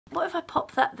What if I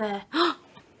pop that there?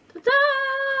 Ta-da!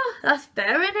 That's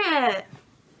better, isn't it?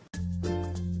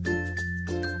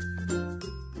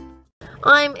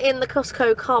 I'm in the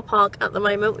Costco car park at the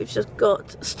moment. We've just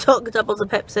got stock doubles of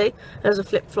Pepsi. There's a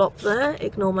flip-flop there.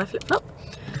 Ignore my flip-flop.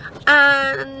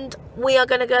 And we are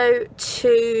going to go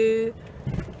to,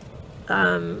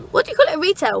 what do you call it? A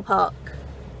retail park?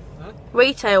 Huh?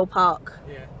 Retail park.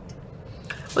 Yeah.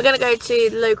 We're going to go to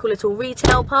the local little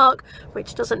retail park.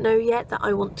 Rich doesn't know yet that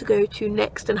I want to go to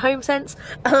Next and HomeSense.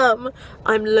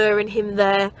 I'm luring him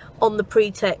there on the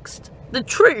pretext, the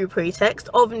true pretext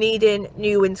of needing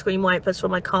new windscreen wipers for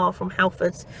my car from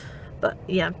Halfords. But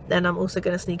yeah, then I'm also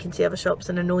going to sneak into the other shops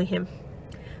and annoy him.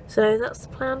 So that's the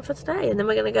plan for today, and then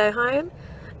we're going to go home.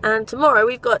 And tomorrow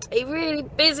we've got a really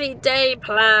busy day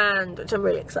planned, which I'm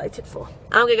really excited for.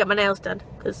 I'm going to get my nails done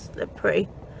because they're pretty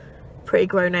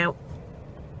grown out.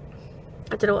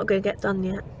 I don't know what I'm going to get done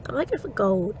yet. I might go for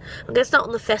gold. I'm going to start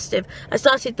on the Festive. I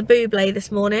started the Buble this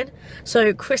morning,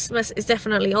 so Christmas is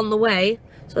definitely on the way.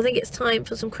 So I think it's time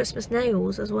for some Christmas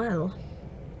nails as well.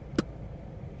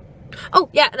 Oh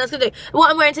yeah, and I was going to do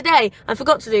what I'm wearing today. I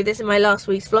forgot to do this in my last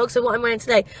week's vlog. So what I'm wearing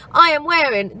today, I am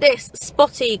wearing this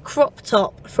spotty crop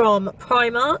top from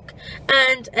Primark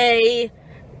and a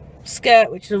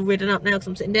skirt, which is all ridden up now because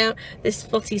I'm sitting down. This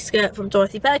spotty skirt from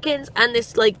Dorothy Perkins, and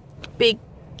this like big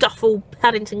duffel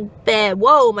Paddington Bear,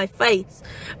 whoa my face,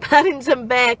 Paddington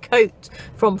Bear coat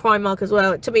from Primark as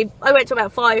well. It took me, I went to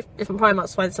about 5 different Primarks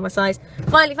to find some of my size.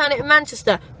 Finally found it in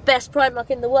Manchester, best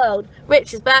Primark in the world.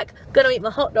 Rich is back, gonna eat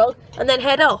my hot dog and then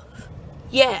head off.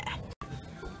 Yeah.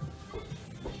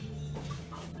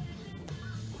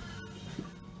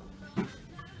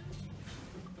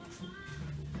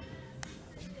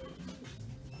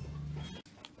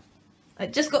 I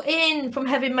just got in from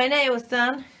having my nails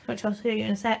done, which I'll show you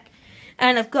in a sec.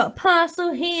 And I've got a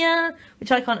parcel here,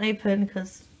 which I can't open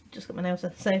because I just got my nails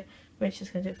done. So Rich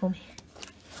is going to do it for me.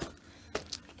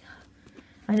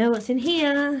 I know what's in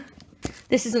here.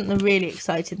 This isn't the really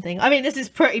exciting thing. I mean, this is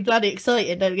pretty bloody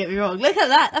exciting, don't get me wrong. Look at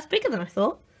that. That's bigger than I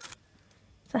thought.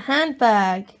 It's a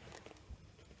handbag.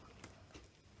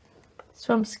 It's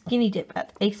from Skinny Dip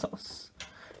at ASOS.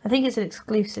 I think it's an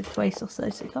exclusive to ASOS though,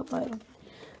 so you can't buy them.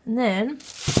 And then,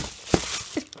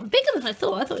 it's bigger than I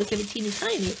thought. I thought it was going to be teeny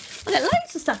tiny. I got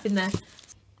loads of stuff in there.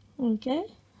 Okay.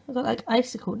 I've got like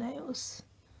icicle nails.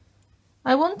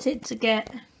 I wanted to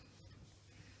get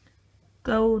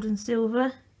gold and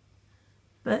silver,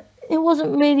 but it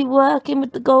wasn't really working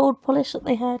with the gold polish that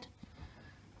they had.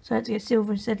 So I had to get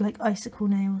silver instead, like icicle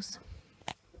nails.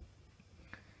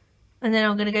 And then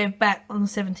I'm going to go back on the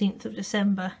 17th of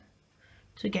December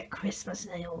to get Christmas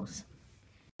nails.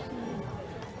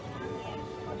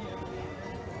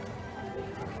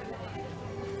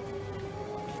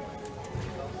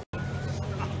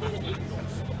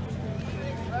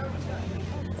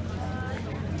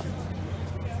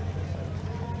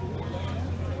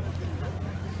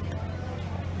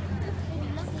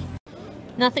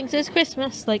 Nothing says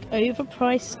Christmas like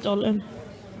overpriced Dollum.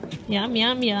 Yum,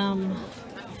 yum, yum.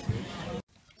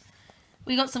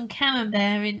 We got some camembert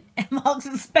in Marks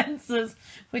and Spencer's,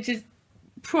 which is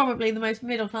probably the most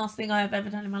middle class thing I have ever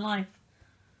done in my life.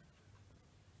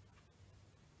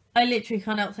 I literally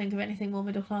cannot think of anything more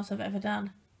middle class I've ever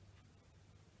done.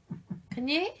 Can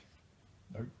you?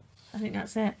 No. I think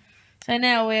that's it. So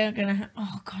now we're gonna have,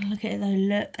 oh god, look at it though,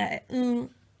 look at it.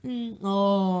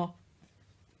 Oh.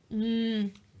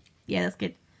 Yeah, that's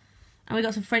good. And we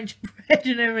got some French bread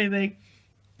and everything.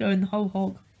 Going the whole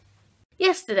hog.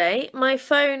 Yesterday, my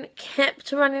phone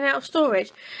kept running out of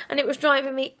storage and it was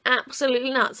driving me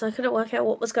absolutely nuts. I couldn't work out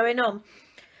what was going on.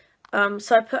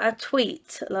 So I put a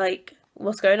tweet like,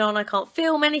 what's going on? I can't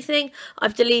film anything.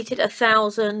 I've deleted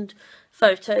 1,000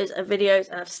 photos and videos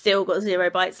and I've still got 0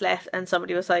 bytes left. And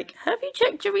somebody was like, have you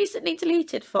checked your recently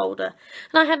deleted folder?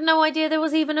 And I had no idea there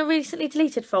was even a recently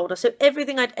deleted folder. So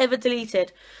everything I'd ever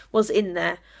deleted was in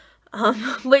there,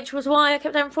 which was why I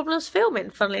kept having problems filming,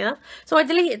 funnily enough. So I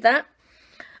deleted that,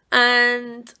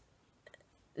 and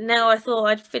now I thought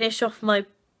I'd finish off my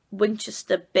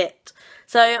Winchester bit.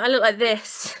 So I look like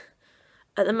this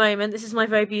at the moment. This is my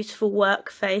very beautiful work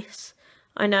face.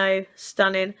 I know,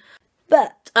 stunning.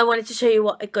 But I wanted to show you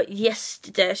what I got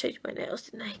yesterday. I showed you my nails,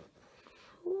 didn't I?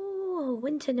 Ooh,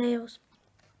 winter nails.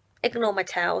 Ignore my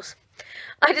towels.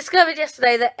 I discovered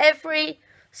yesterday that every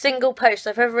single post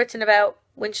I've ever written about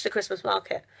Winchester Christmas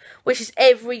Market, which is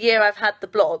every year I've had the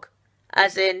blog,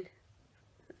 as in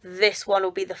this one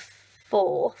will be the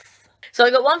 4th. So I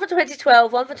got one for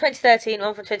 2012, one for 2013,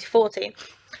 one for 2014.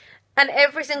 And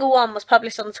every single one was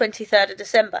published on the 23rd of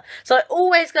December. So I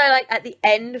always go like at the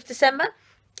end of December.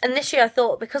 And this year I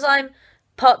thought, because I'm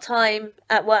part-time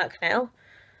at work now,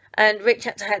 and Rich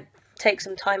had to take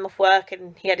some time off work,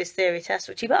 and he had his theory test,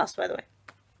 which he passed, by the way.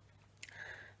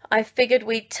 I figured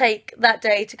we'd take that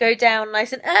day to go down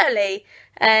nice and early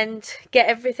and get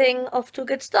everything off to a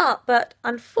good start, but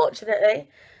unfortunately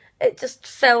it just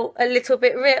felt a little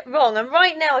bit wrong, and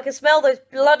right now I can smell those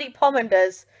bloody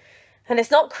pomanders, and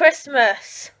it's not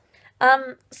Christmas.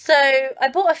 So I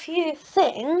bought a few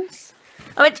things.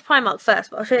 I went to Primark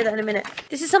first, but I'll show you that in a minute.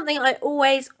 This is something I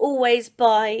always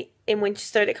buy in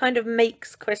Winchester, and it kind of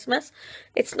makes Christmas.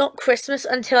 It's not Christmas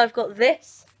until I've got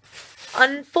this.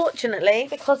 Unfortunately,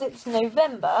 because it's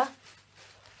November,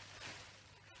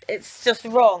 it's just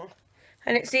wrong.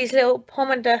 And it's these little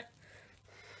pomander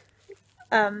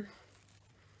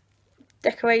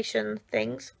decoration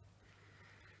things.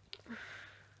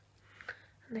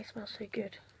 And they smell so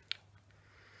good.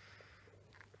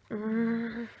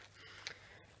 Now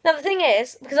the thing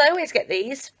is, because I always get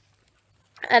these,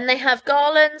 and they have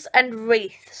garlands and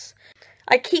wreaths.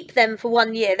 I keep them for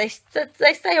 1 year. They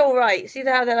stay alright. See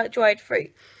how they're like dried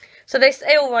fruit? So they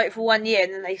stay alright for 1 year,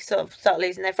 and then they sort of start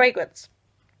losing their fragrance.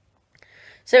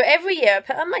 So every year I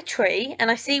put on my tree, and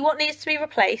I see what needs to be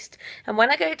replaced, and when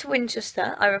I go to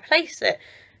Winchester, I replace it.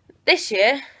 This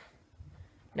year,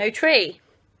 no tree.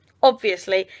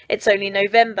 Obviously, it's only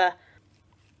November.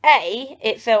 A,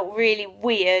 it felt really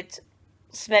weird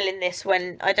smelling this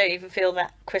when I don't even feel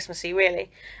that Christmassy,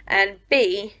 really. And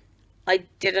B, I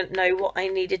didn't know what I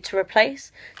needed to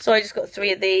replace, so I just got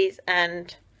 3 of these,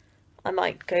 and I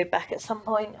might go back at some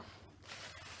point.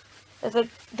 The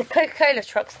Coca-Cola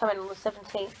truck's coming on the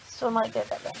 17th, so I might go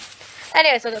back there.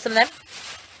 Anyway, so I got some of them.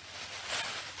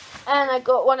 And I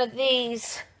got one of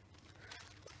these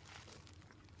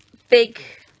big,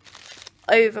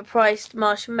 overpriced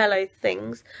marshmallow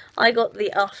things. I got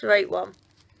the After 8 one.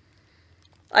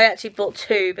 I actually bought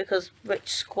 2 because Rich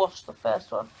squashed the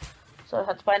first one. So I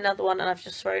had to buy another one, and I've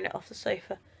just thrown it off the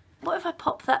sofa. What if I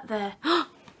pop that there?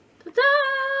 Ta-da!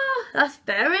 That's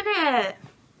better, isn't it?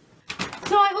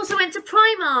 So I also went to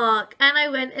Primark, and I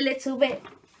went a little bit...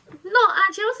 Not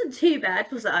actually, I wasn't too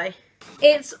bad, was I?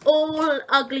 It's all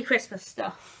ugly Christmas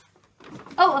stuff.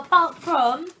 Oh, apart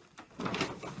from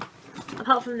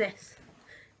this.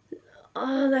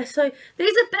 Oh, they're so...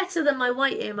 These are better than my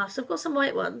white earmuffs. I've got some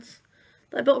white ones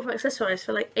that I bought from Accessories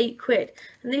for like £8,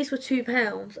 and these were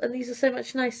 £2, and these are so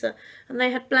much nicer, and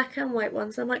they had black and white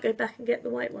ones. I might go back and get the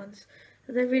white ones,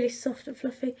 and they're really soft and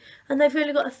fluffy, and they've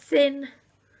really got a thin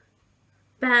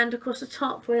band across the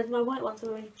top, whereas my white ones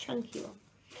are a really chunky one.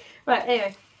 Right,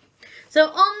 anyway, so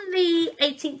on the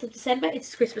 18th of December,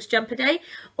 it's Christmas Jumper Day.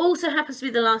 Also happens to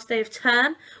be the last day of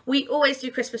term. We always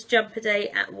do Christmas Jumper Day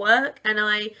at work, and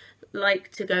I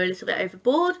like to go a little bit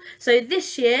overboard. So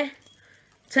this year,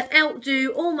 to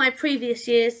outdo all my previous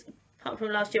years, apart from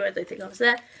last year, I don't think I was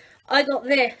there, I got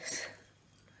this.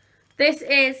 This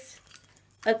is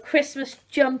a Christmas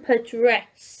jumper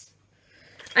dress.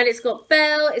 And it's got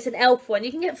Belle, it's an elf one.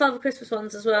 You can get Father Christmas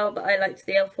ones as well, but I liked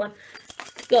the elf one.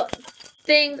 It's got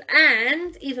things,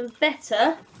 and even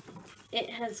better,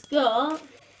 it has got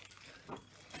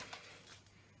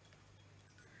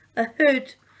a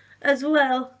hood as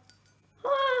well.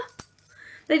 Ah.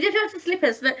 They did have some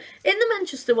slippers, but in the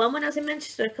Manchester one, when I was in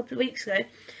Manchester a couple of weeks ago,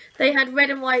 they had red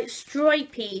and white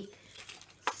stripy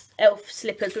elf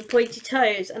slippers with pointy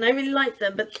toes, and I really liked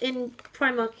them. But in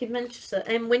Primark in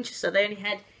Winchester, they only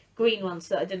had green ones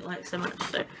that I didn't like so much.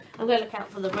 So I'm going to look out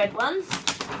for the red ones.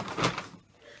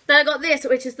 Then I got this,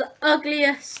 which is the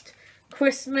ugliest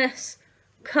Christmas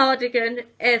cardigan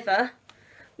ever.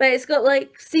 But it's got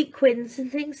like sequins and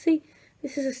things. See,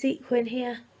 this is a sequin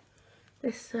here.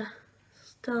 This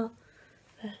star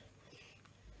there.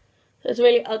 So it's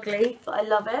really ugly, but I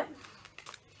love it.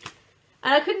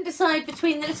 And I couldn't decide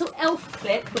between the little elf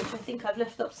clip, which I think I've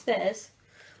left upstairs,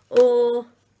 or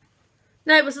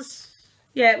no, it was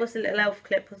it was the little elf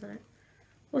clip, wasn't it?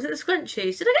 Was it the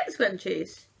scrunchies? Did I get the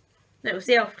scrunchies? No, it was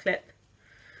the elf clip.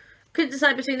 Couldn't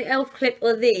decide between the elf clip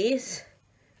or these,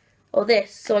 or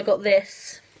this, so I got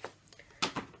this.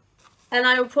 And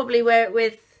I will probably wear it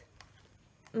with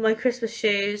my Christmas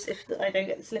shoes if I don't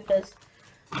get the slippers.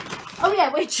 Oh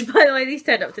yeah, which, by the way, these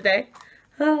turned up today.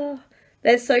 Oh,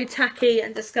 they're so tacky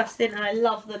and disgusting, and I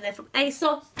love them. They're from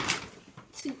ASOS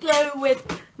to go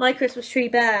with my Christmas tree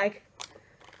bag.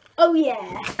 Oh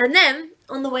yeah. And then,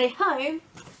 on the way home,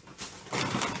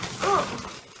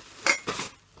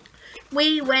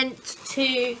 we went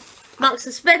to Marks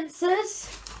and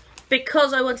Spencer's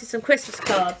because I wanted some Christmas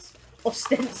cards,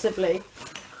 ostensibly.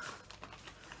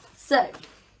 So,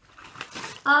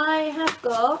 I have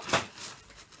got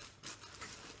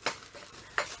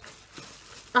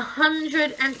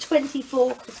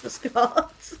 124 Christmas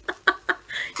cards.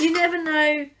 You never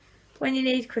know when you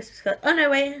need Christmas cards. Oh no,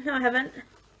 wait, no I haven't.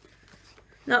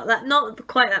 Not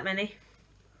quite that many.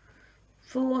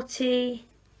 40,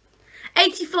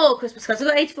 84 Christmas cards. I've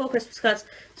got 84 Christmas cards.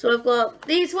 So I've got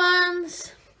these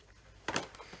ones,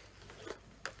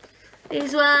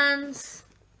 these ones,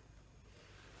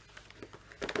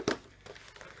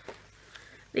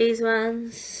 these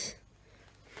ones,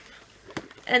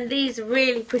 and these are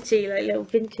really pretty, like little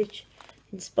vintage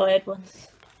inspired ones,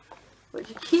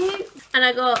 which are cute. And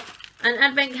I got an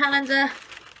advent calendar.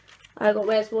 I got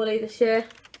Where's Wally this year.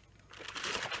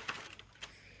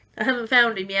 I haven't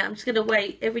found him yet. I'm just going to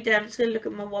wait. Every day I'm just going to look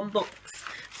at my one box,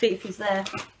 see if he's there.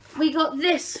 We got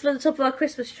this for the top of our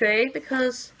Christmas tree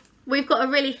because we've got a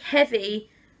really heavy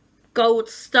gold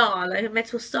star, like a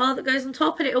metal star that goes on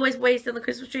top, and it always weighs down the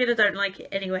Christmas tree, and I don't like it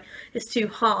anyway. It's too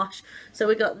harsh. So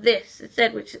we got this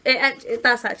instead, which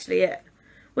that's actually it.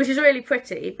 Which is really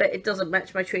pretty, but it doesn't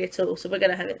match my tree at all, so we're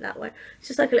going to have it that way. It's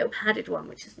just like a little padded one,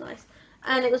 which is nice.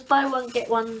 And it was buy one, get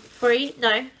one free.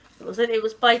 No, it wasn't. It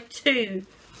was buy two,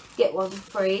 get one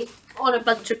free on a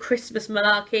bunch of Christmas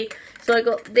malarkey. So I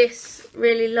got this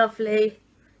really lovely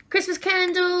Christmas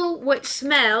candle, which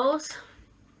smells...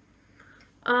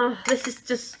 Oh, this is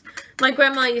just... My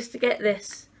grandma used to get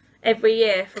this every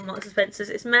year from Marks and Spencer's.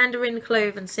 It's mandarin,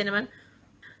 clove and cinnamon.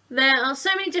 There are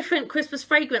so many different Christmas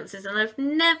fragrances, and I've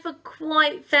never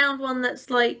quite found one that's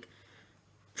like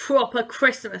proper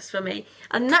Christmas for me.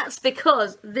 And that's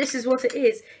because this is what it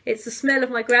is. It's the smell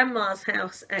of my grandma's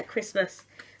house at Christmas.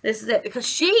 This is it, because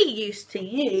she used to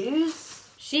use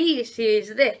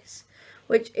this,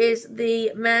 which is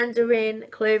the mandarin,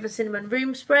 clove and cinnamon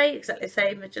room spray. Exactly the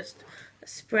same, but just a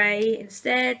spray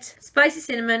instead. Spicy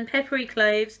cinnamon, peppery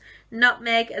cloves,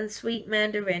 nutmeg and sweet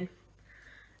mandarin.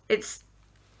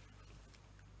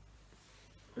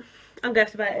 I'm going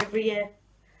to buy it every year.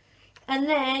 And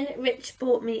then Rich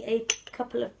bought me a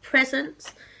couple of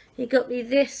presents. He got me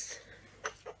this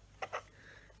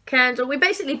candle. We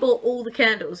basically bought all the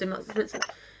candles in Marks and Spencer.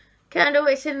 Candle,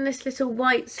 it's in this little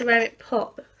white ceramic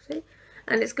pot. See?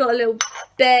 And it's got a little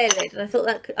bear lid. And I thought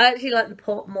that I actually like the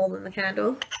pot more than the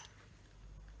candle.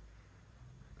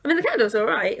 I mean, the candle's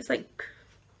alright. It's like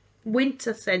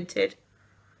winter scented.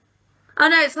 Oh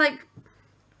no, it's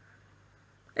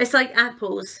like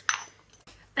apples.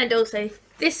 And also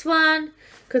this one,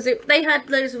 because they had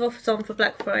loads of offers on for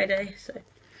Black Friday, so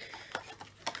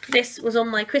this was on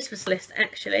my Christmas list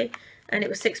actually, and it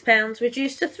was £6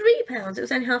 reduced to £3. It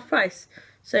was only half price,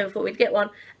 so I thought we'd get one.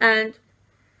 And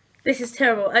this is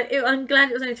terrible. I'm glad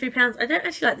it was only £3. I don't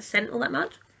actually like the scent all that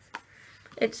much.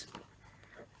 It's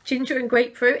ginger and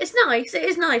grapefruit. It's nice. It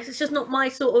is nice. It's just not my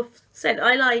sort of scent.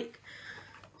 I like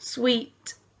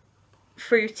sweet,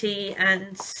 fruity,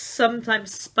 and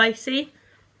sometimes spicy.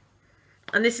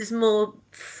 And this is more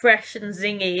fresh and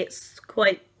zingy. It's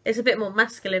a bit more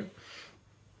masculine.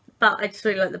 But I just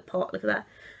really like the pot. Look at that.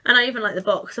 And I even like the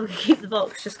box. I'm going to keep the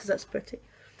box just because that's pretty.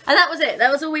 And that was it.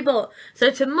 That was all we bought. So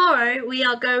tomorrow we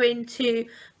are going to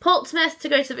Portsmouth to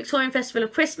go to the Victorian Festival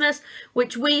of Christmas,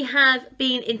 which we have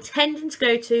been intending to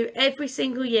go to every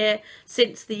single year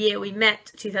since the year we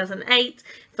met, 2008.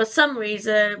 For some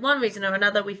reason, one reason or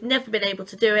another, we've never been able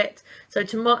to do it. So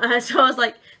tomorrow, so I was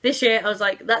like, this year, I was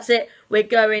like, that's it. We're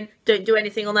going. Don't do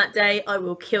anything on that day. I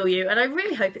will kill you. And I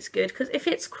really hope it's good, because if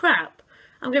it's crap,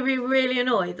 I'm going to be really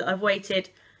annoyed that I've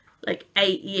waited like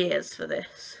 8 years for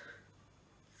this.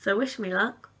 So wish me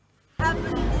luck.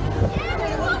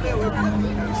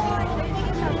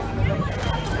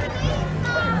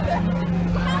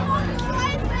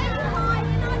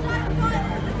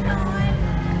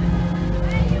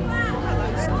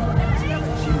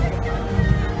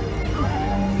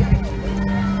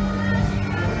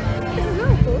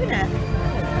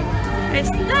 It's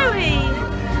snowy!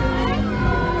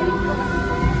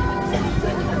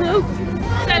 Oh,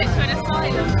 so it's to an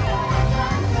asylum.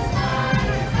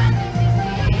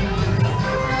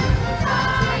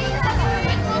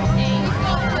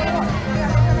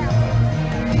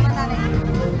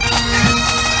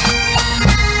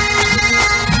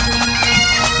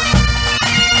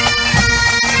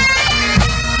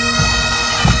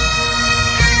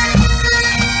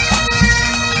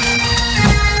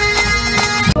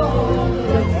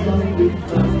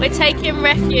 We're taking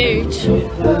refuge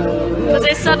because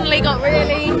it suddenly got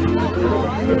really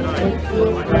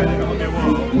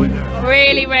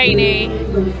rainy,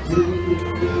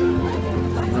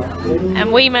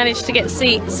 and we managed to get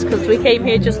seats because we came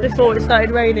here just before it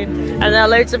started raining, and now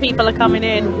loads of people are coming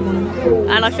in,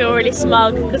 and I feel really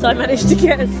smug because I managed to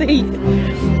get a seat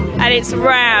and it's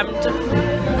rammed. So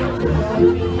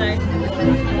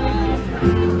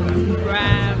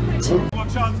What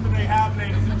chance do they have,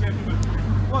 ladies and gentlemen?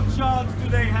 What chance do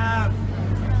they have?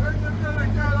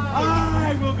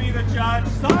 I will be the judge.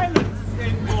 Silence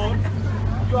in court.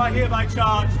 You are hereby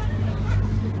charged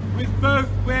with both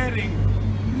wearing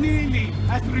nearly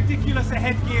as ridiculous a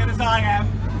headgear as I am.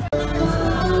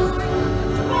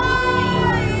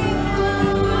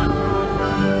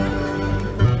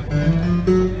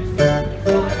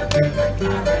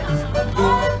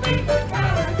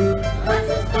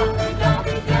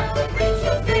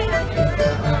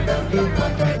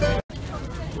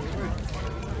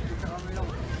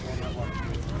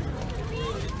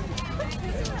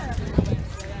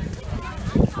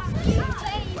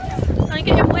 I'm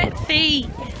getting wet feet.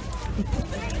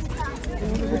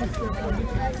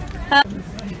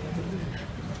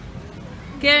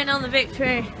 Going on the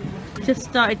Victory. Just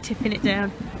started tipping it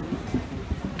down.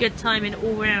 Good timing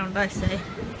all round, I say.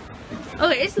 Oh,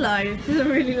 it is low. This is a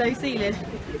really low ceiling.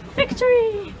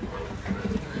 Victory!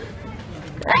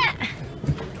 Ah!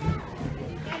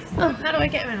 Oh, how do I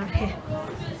get around here?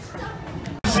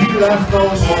 She left no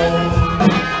home.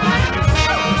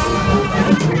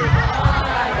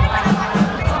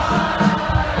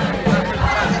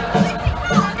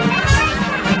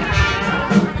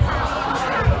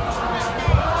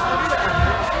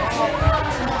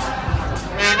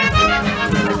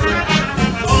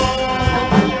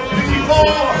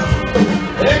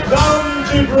 They come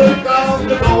to break down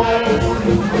the door,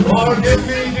 or give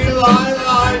me delight.